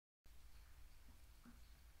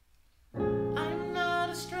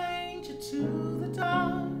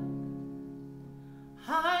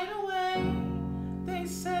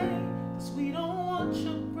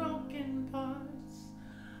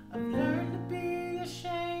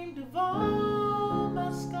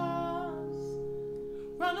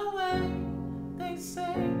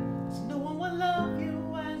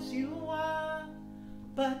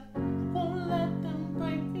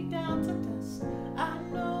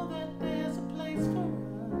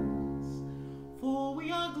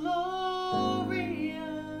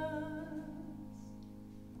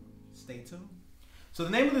So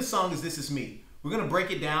the name of this song is This Is Me. We're going to break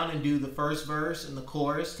it down and do the first verse and the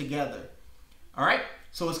chorus together. All right?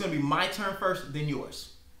 So it's going to be my turn first, then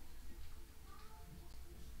yours.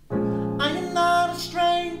 I am not a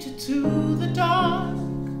stranger to the dark.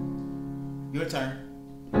 Your turn.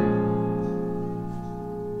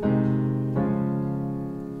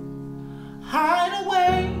 Hide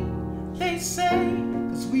away, they say,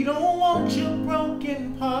 'cause we don't want your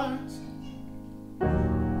broken parts.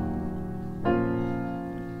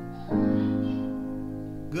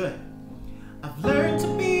 Good. I've learned to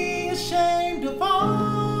be ashamed of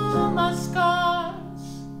all my scars.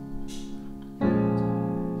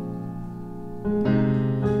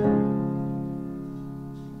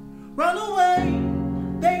 Run away,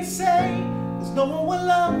 they say, 'cause no one will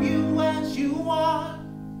love you as you are.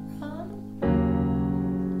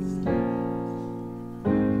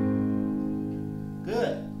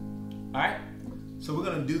 Good. Alright, so we're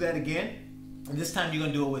going to do that again, and this time you're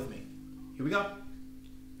going to do it with me. Here we go.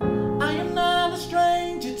 I am not a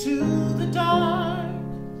stranger to the dark.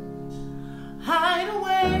 Hide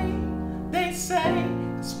away, they say,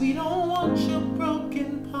 'cause we don't want your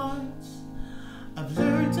broken parts. I've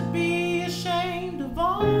learned to be ashamed of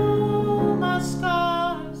all my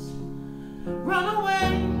scars. Run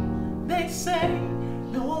away, they say,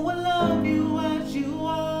 no one will love you as you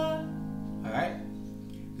are. Alright,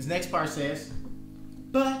 this next part says,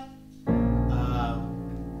 but I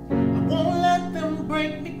won't let them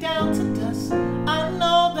break me down to dust. I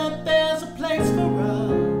know that there's a place for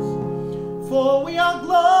us, for we are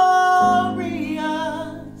glorious.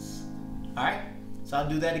 Alright, so I'll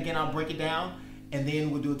do that again. I'll break it down and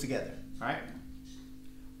then we'll do it together. Alright,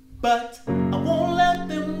 but I won't let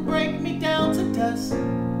them break me down to dust.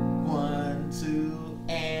 1, 2,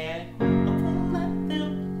 and I won't let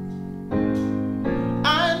them.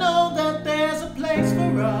 I know that there's a place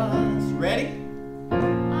for us. Ready?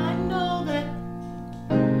 I know that,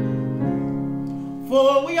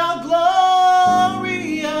 for we are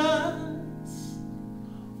glorious,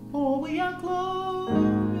 for we are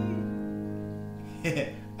glorious.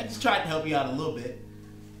 I just tried to help you out a little bit.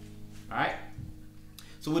 Alright?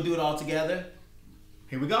 So we'll do it all together.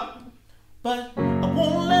 Here we go. But I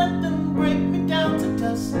won't let them break me down to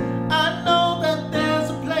dust. I know that there's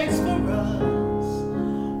a place for us,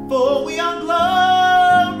 for we are glorious.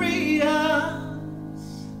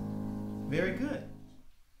 Very good.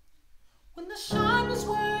 When the sharpest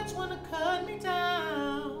words want to cut me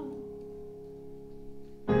down,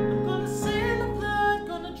 I'm gonna send the blood,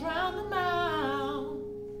 gonna drown them out.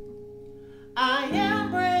 I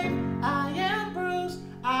am brave, I am bruised,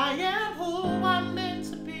 I am who I'm meant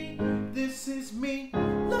to be. This is me.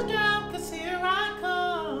 Look out, 'cause here I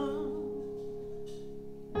come.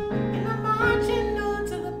 And I'm marching on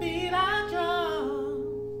to the beat I drum.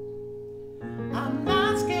 I'm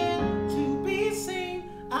not scared to be seen.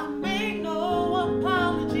 I make no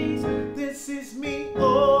apologies. This is me. Oh,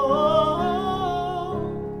 oh, oh,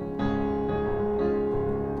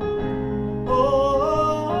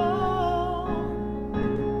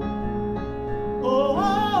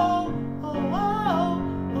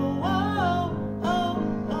 oh,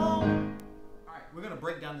 oh. Alright, we're going to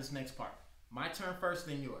break down this next part. My turn first,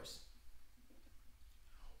 then yours.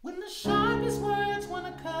 When the sharpest words want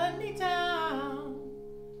to cut me down.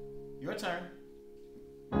 Your turn.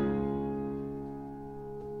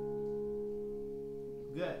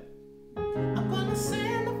 Good. I'm gonna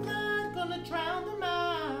send the blood, gonna drown them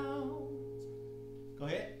out. Go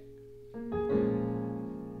ahead.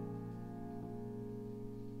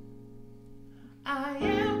 I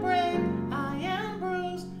am brave, I am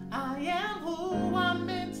bruised, I am who I'm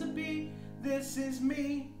meant to be. This is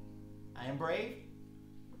me. I am brave.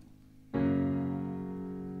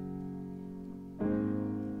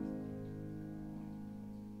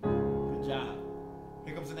 Good job.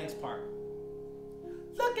 Here comes the next part.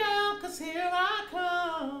 Look out, 'cause here I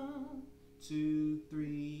come. 2,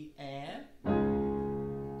 3, and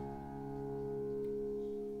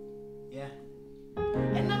yeah.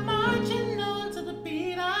 And I'm marching on to the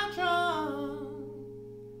beat I drum.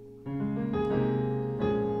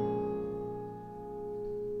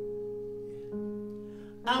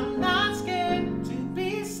 I'm not scared to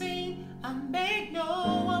be seen. I make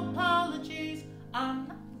no apologies. I'm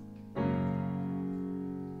not.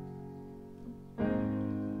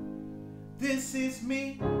 This is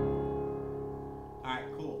me.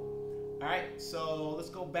 Alright, cool. Alright, so let's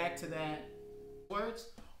go back to that. Words.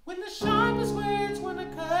 When the sharpest words wanna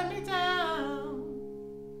cut me down,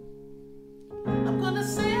 I'm gonna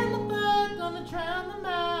send the blood, gonna drown them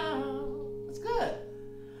out. That's good.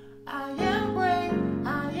 I am brave,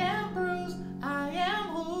 I am bruised, I am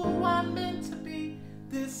who I'm meant to be.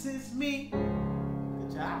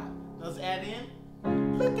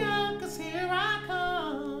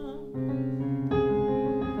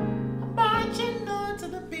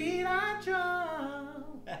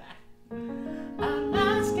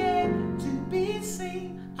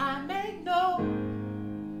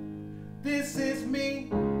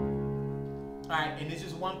 right, and this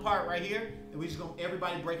is one part right here, and we're just gonna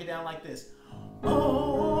everybody break it down like this. Oh,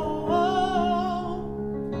 oh, oh.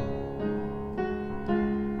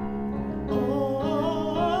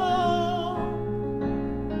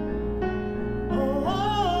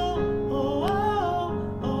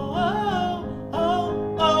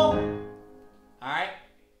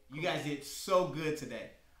 Did so good today.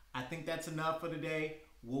 I think that's enough for today.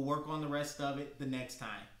 We'll work on the rest of it the next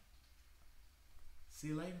time. See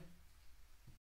you later.